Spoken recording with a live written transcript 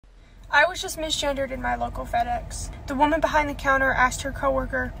I was just misgendered in my local FedEx. The woman behind the counter asked her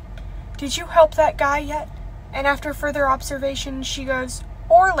coworker, "Did you help that guy yet?" And after further observation, she goes,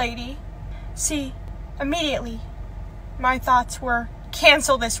 "Or lady." See, immediately, my thoughts were,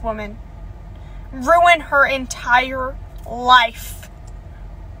 cancel this woman. Ruin her entire life.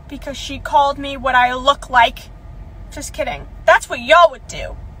 Because she called me what I look like. Just kidding. That's what y'all would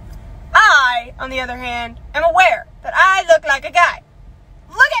do. I, on the other hand, am aware that I look like a guy.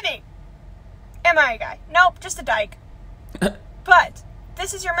 Look at me! Am I a guy? Nope, just a dyke. But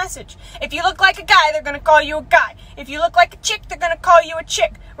this is your message. If you look like a guy, they're gonna call you a guy. If you look like a chick, they're gonna call you a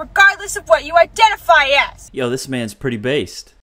chick. Regardless of what you identify as. Yo, this man's pretty based.